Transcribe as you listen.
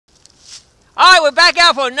All right, we're back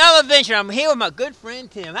out for another adventure. I'm here with my good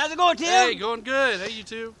friend Tim. How's it going, Tim? Hey, going good. Hey, you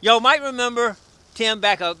too. Yo, might remember Tim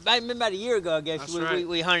back up, about a year ago, I guess. That's right.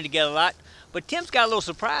 We hunted together a lot. But Tim's got a little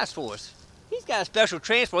surprise for us. He's got a special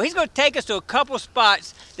transport. He's going to take us to a couple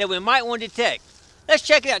spots that we might want to detect. Let's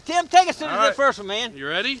check it out. Tim, take us to the first one, man. You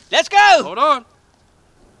ready? Let's go. Hold on.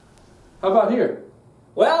 How about here?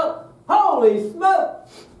 Well, holy smoke.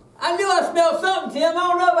 I knew I smelled something, Tim. I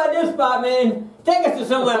don't know about this spot, man. Take us to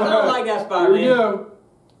somewhere else. I don't like that spot, man. Here we go.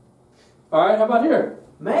 All right, how about here?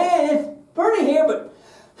 Man, it's pretty here, but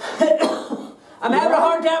I'm having a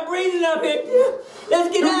hard time breathing up here.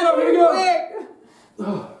 Let's get out of here quick.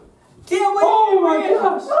 Tim, oh my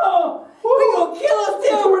gosh. Oh, we're going to kill us,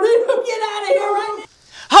 Tim. Get out of here right now.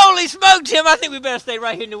 Holy smoke, Tim. I think we better stay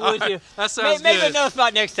right here in the woods here. That sounds Maybe good. another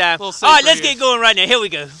spot next time. All right, let's get going right now. Here we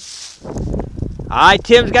go. All right,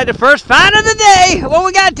 Tim's got the first find of the day. What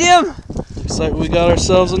we got, Tim? Looks like we got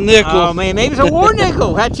ourselves a nickel. Oh, man, maybe it's a war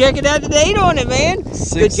nickel. I check it out the date on it, man.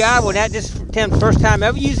 Good job. Well, this is Tim's first time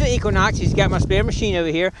ever using an Equinox. He's got my spare machine over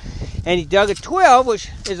here. And he dug a 12, which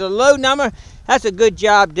is a low number. That's a good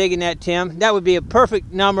job digging that, Tim. That would be a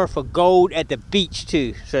perfect number for gold at the beach,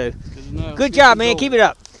 too. So, good job, man. Keep it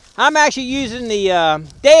up. I'm actually using the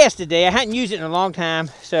Deus today. I hadn't used it in a long time,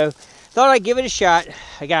 so thought I'd give it a shot.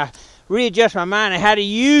 I got to readjust my mind on how to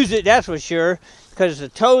use it, that's for sure, because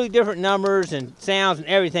it's a totally different numbers and sounds and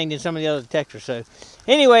everything than some of the other detectors. So,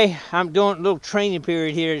 anyway, I'm doing a little training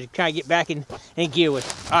period here to try to get back in gear with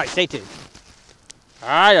it. All right, stay tuned. All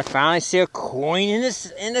right, I finally see a coin in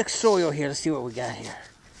the soil here. Let's see what we got here.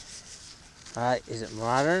 All right, is it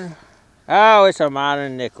modern? Oh, it's a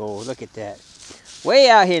modern nickel. Look at that. Way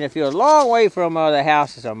out here in the field, a long way from the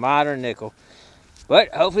house, is a modern nickel. But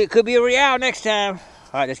hopefully it could be a real next time.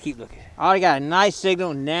 All right, let's keep looking. Oh, I got a nice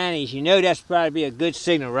signal, nannies. You know that's probably be a good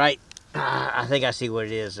signal, right? I think I see what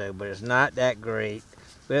it is, though, but it's not that great.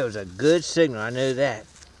 But it was a good signal, I know that.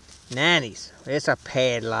 Nannies, it's a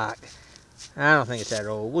padlock. I don't think it's that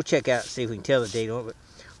old. We'll check out, see if we can tell the date on it, but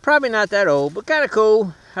probably not that old, but kind of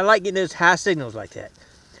cool. I like getting those high signals like that.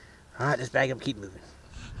 All right, let's back up and keep moving.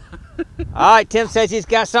 All right, Tim says he's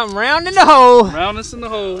got something round in the hole. Roundness in the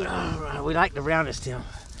hole. All right, we like the roundness, Tim.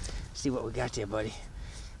 Let's see what we got there, buddy.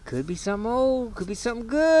 Could be something old, could be something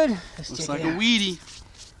good. Looks like a weedy.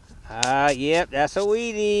 Yep, that's a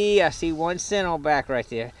weedy. I see 1 cent on back right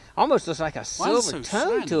there. Almost looks like a silver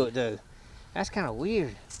tone to it, though. That's kind of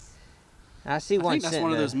weird. I see 1 cent. I think that's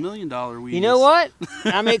one of those $1 million weedies. You know what?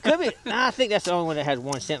 I mean, it could be. I think that's the only one that has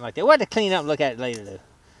 1 cent like that. We'll have to clean up and look at it later, though.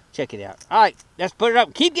 Check it out. All right, let's put it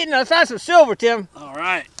up. Keep getting. Let's find some silver, Tim. All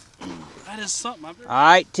right. That is something. All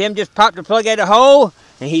right, Tim just popped the plug out of the hole,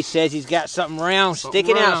 and he says he's got something round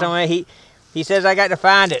sticking out somewhere. He says I got to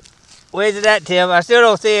find it. Where's it at, Tim? I still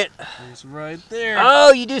don't see it. It's right there.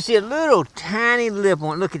 Oh, you do see a little tiny lip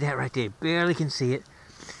on it. Look at that right there. Barely can see it.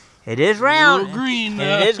 It is round. A little green.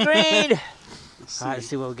 It is green. All right, let's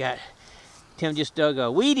see what we got. Tim just dug a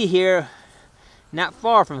weedy here, not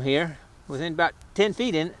far from here, within about 10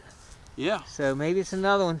 feet in it. Yeah. So maybe it's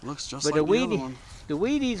another one. Looks just but like the other one. The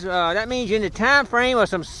weedies, that means you're in the time frame of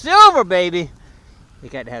some silver, baby. You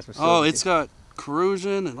got to have some silver. Oh, it's got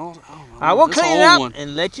corrosion and all. Oh, all right, we'll clean it up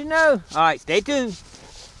and let you know. All right, stay tuned.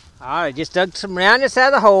 All right, just dug some roundness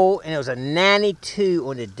out of the hole, and it was a 92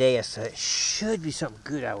 on the day, so it should be something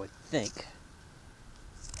good, I would think.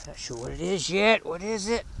 Not sure what it is yet. What is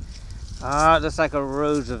it? It looks like a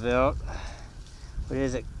Roosevelt. What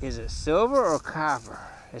is it? Is it silver or copper?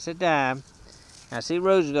 It's a dime. I see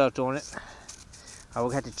Roosevelt on it. I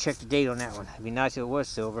will have to check the date on that one. It'd be nice if it was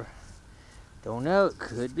silver. Don't know. It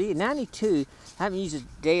could be. 92. I haven't used a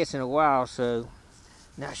Deus in a while, so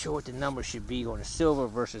not sure what the number should be on a silver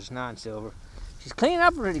versus non-silver. She's cleaning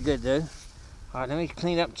up pretty good, though. All right, let me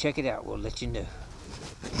clean it up and check it out. We'll let you know.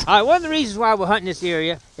 All right, one of the reasons why we're hunting this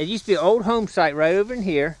area, it used to be an old home site right over in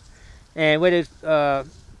here, and where those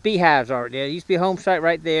beehives are there. There used to be a home site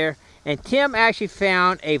right there, and Tim actually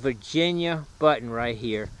found a Virginia button right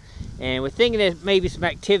here. And we're thinking there's maybe some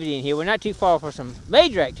activity in here. We're not too far for some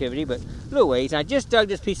major activity, but a little ways. And I just dug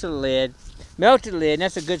this piece of lead, melted lead, and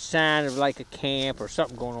that's a good sign of like a camp or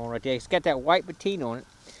something going on right there. It's got that white patina on it.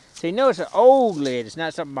 So you know it's an old lead, it's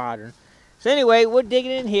not something modern. So anyway, we're digging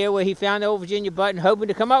in here where he found the old Virginia button, hoping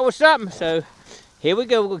to come up with something. So here we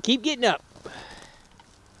go, we're gonna keep getting up.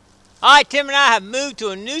 All right, Tim and I have moved to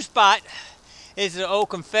a new spot. It's an old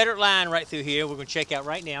Confederate line right through here. We're gonna check out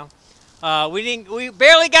right now. We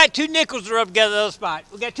barely got 2 nickels to rub together the other spot.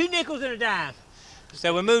 We got 2 nickels and a dime.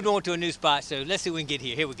 So we moved on to a new spot. So let's see if we can get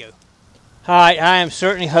here. Here we go. All right, I am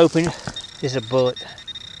certainly hoping there's a bullet.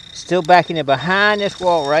 Still backing it behind this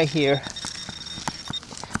wall right here.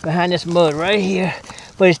 behind this mud right here.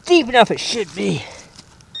 But it's deep enough it should be.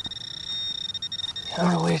 I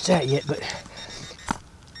don't know where it's at yet, but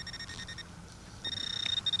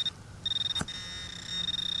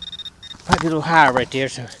might be a little higher right there,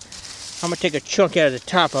 so I'm gonna take a chunk out of the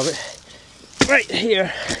top of it. Right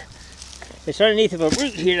here. It's underneath of a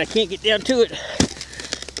root here and I can't get down to it.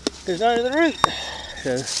 It's under the root.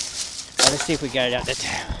 So let's see if we got it out that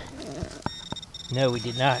time. No, we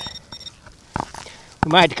did not.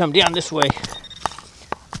 We might have to come down this way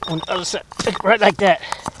on the other side, right like that.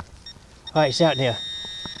 All right, it's out now.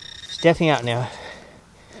 It's definitely out now.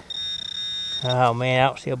 Oh man, I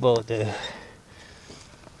don't see a bullet though.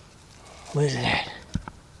 Where's it at?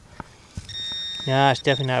 No, it's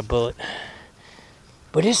definitely not a bullet.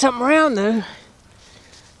 But there's something around though.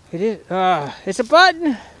 It is. It's a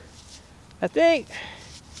button, I think.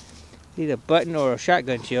 Either a button or a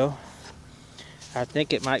shotgun shell. I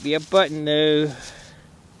think it might be a button though.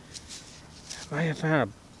 Might have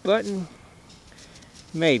found a button.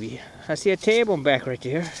 Maybe. I see a tailbone back right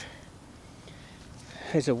there.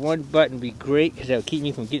 There's a one button would be great because that would keep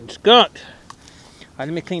me from getting skunked. Alright,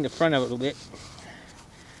 let me clean the front of it a little bit.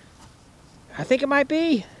 I think it might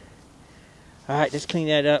be. Alright, let's clean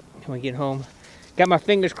that up when we get home. Got my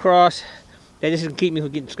fingers crossed that this is going to keep me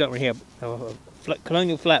from getting skunked right here. A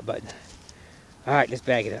colonial flat button. Alright, let's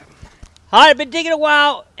bag it up. Alright, I've been digging a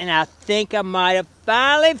while, and I think I might have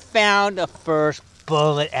finally found the first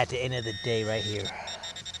bullet at the end of the day right here.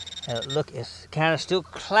 Look, it's kind of still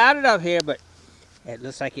clouded up here, but it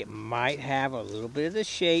looks like it might have a little bit of the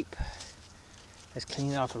shape. Let's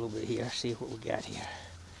clean it off a little bit here, see what we got here.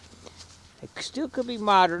 It still could be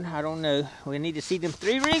modern, I don't know. We need to see them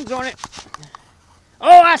 3 rings on it.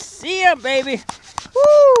 Oh, I see them, baby.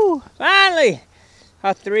 Woo, finally.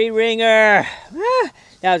 A 3-ringer.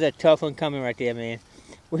 That was a tough one coming right there, man.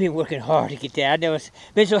 We've been working hard to get that. I've never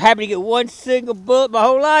been so happy to get one single bullet my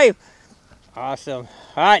whole life. Awesome.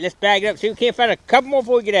 All right, let's bag it up. See if we can't find a couple more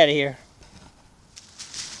before we get out of here.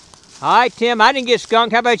 All right, Tim, I didn't get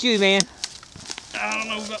skunked. How about you, man? I don't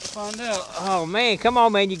know. We're about to find out. Oh, man, come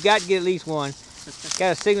on, man. You got to get at least one.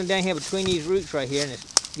 Got a signal down here between these roots right here, and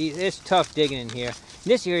it's tough digging in here.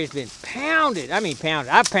 This area's been pounded. I mean,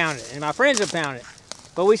 pounded. I pounded it, and my friends have pounded it.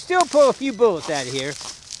 But we still pull a few bullets out of here.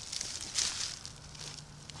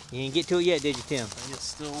 You didn't get to it yet, did you, Tim? It's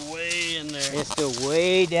still way in there. It's still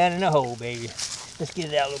way down in the hole, baby. Let's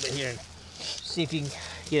get it out a little bit here and see if you can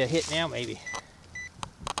get a hit now, maybe.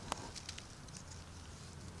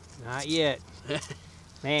 Not yet.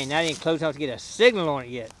 Man, not even close enough to get a signal on it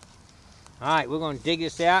yet. All right, we're going to dig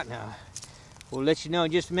this out now. We'll let you know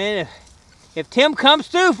in just a minute if Tim comes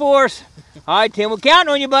through for us. All right, Tim, we're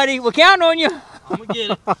counting on you, buddy. We're counting on you. I'm going to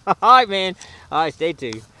get it. All right, man. All right, stay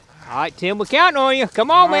tuned. All right, Tim, we're counting on you.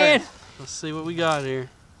 Come on, man. Let's see what we got here.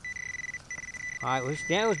 All right,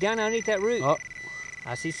 it was down underneath that root. Oh.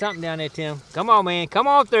 I see something down there, Tim. Come on, man. Come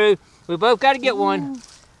on through. We both got to get one.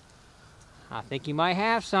 I think you might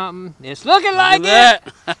have something. It's looking like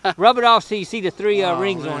it. Rub it off so you see the 3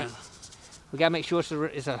 rings on it. We got to make sure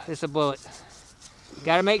it's a bullet.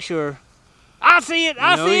 Got to make sure. I see it.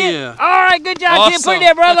 I see it. All right, good job, Tim. Put it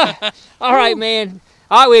there, brother. All right, man.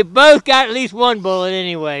 All right, we both got at least one bullet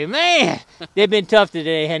anyway. Man, they've been tough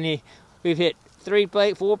today, haven't they? We've hit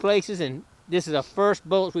 4 places, and this is the first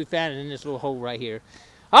bullets we found in this little hole right here.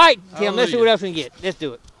 All right, Tim, Hallelujah. let's see what else we can get. Let's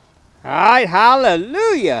do it. All right,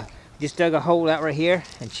 hallelujah. Just dug a hole out right here,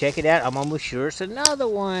 and check it out. I'm almost sure it's another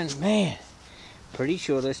one. Man, pretty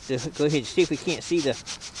sure. Let's do it. Go ahead and see if we can't see the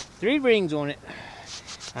 3 rings on it.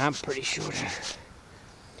 I'm pretty sure.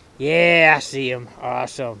 Yeah, I see them.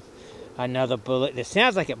 Awesome. Another bullet. It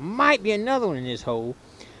sounds like it might be another one in this hole.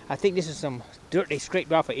 I think this is some dirt they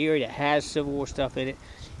scraped off an area that has Civil War stuff in it,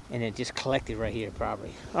 and it just collected right here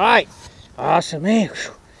probably. All right, awesome, man.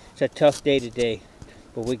 It's a tough day today,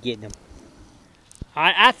 but we're getting them. All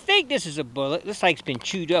right, I think this is a bullet. Looks like it's been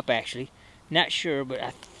chewed up actually. Not sure, but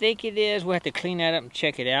I think it is. We'll have to clean that up and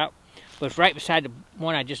check it out. But it's right beside the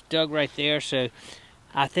one I just dug right there, so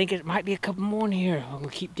I think it might be a couple more in here. I'm gonna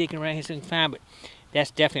keep digging around here so we can find, but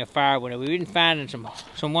that's definitely a fired one. We didn't find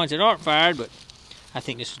some ones that aren't fired, but I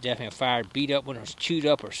think this is definitely a fired, beat up one, or chewed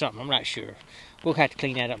up or something. I'm not sure. We'll have to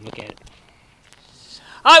clean that up and look at it.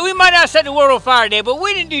 All right, we might not set the world on fire today, but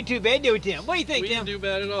we didn't do too bad, did we, Tim? What do you think, Tim? We didn't do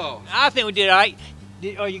bad at all. I think we did all right.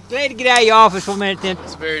 Are you glad to get out of your office for a minute, Tim?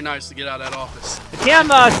 It's very nice to get out of that office. Tim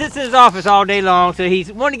sits in his office all day long, so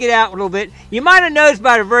he's wanting to get out a little bit. You might have noticed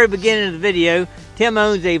by the very beginning of the video, Tim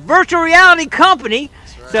owns a virtual reality company.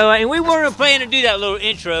 Right. So, and we weren't planning to do that little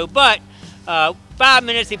intro, but 5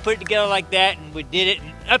 minutes he put it together like that, and we did it.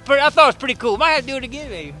 And I thought it was pretty cool. Might have to do it again,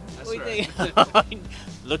 maybe. That's what do you right. think?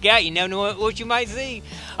 look out, you never know what you might see.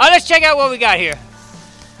 All right, let's check out what we got here.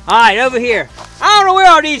 All right, over here. I don't know where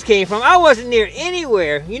all these came from. I wasn't near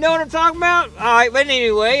anywhere. You know what I'm talking about? All right, but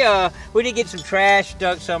anyway, we did get some trash,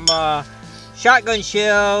 dug some shotgun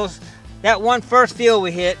shells. That one first field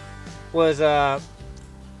we hit was had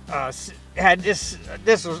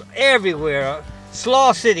this was everywhere.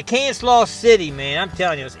 Slaw City, Can Slaw City, man. I'm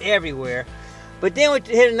telling you, it's everywhere. But then we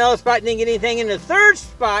hit another spot, didn't get anything. In the third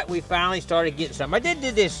spot, we finally started getting something. I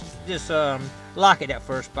did this lock at that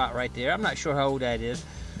first spot right there. I'm not sure how old that is.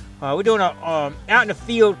 We're doing a out in the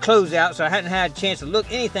field closeout, so I hadn't had a chance to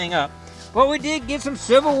look anything up. But we did get some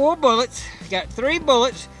Civil War bullets. Got 3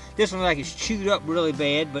 bullets. This one like is chewed up really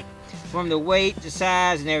bad, but from the weight, the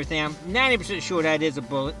size, and everything, I'm 90% sure that is a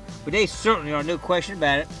bullet. But they certainly are, no question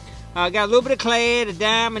about it. Got a little bit of clad, a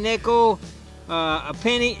dime, a nickel, a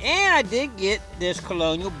penny, and I did get this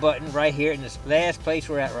colonial button right here in this last place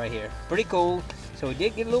we're at right here. Pretty cool. So we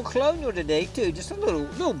did get a little colonial today too, just a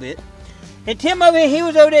little bit. And Tim over here, he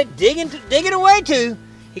was over there digging away too.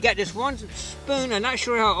 He got this one spoon. I'm not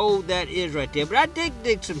sure how old that is right there, but I did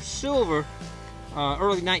dig some silver,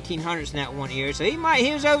 early 1900s in that one ear. So he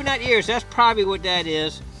was over in that ear, so that's probably what that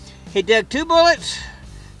is. He dug 2 bullets,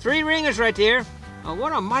 3 ringers right there.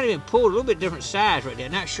 One of them might have been pulled a little bit different size right there.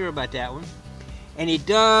 Not sure about that one. And he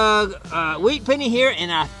dug wheat penny here,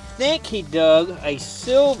 and I think he dug a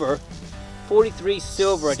silver, 43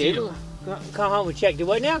 silver right there. Come home and check. Do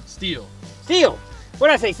what now? Steel. Steel. What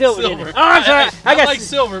did I say? Silver. Silver. Oh, I'm sorry. I like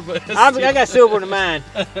silver, but I got silver in mine.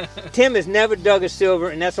 Tim has never dug a silver,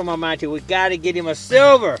 and that's on my mind too. We got to get him a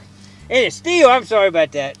silver. And it's steel. I'm sorry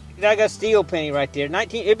about that. I got a steel penny right there.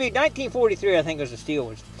 It'd be 1943, I think, was the steel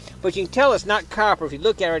ones. But you can tell it's not copper. If you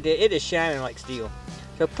look at it right there, it is shining like steel.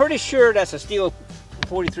 So pretty sure that's a steel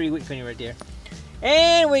 43 wheat penny right there.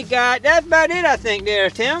 And we got, that's about it, I think, there,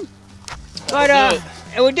 Tim. But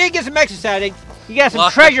and we did get some exercise. You got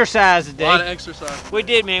some Treasurecize today. A lot of exercise. We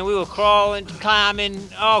did, man. We were crawling, climbing,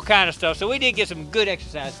 all kind of stuff. So we did get some good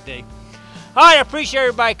exercise today. All right, I appreciate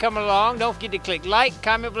everybody coming along. Don't forget to click like,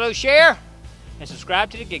 comment below, share, and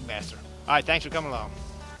subscribe to the Gigmaster. All right, thanks for coming along.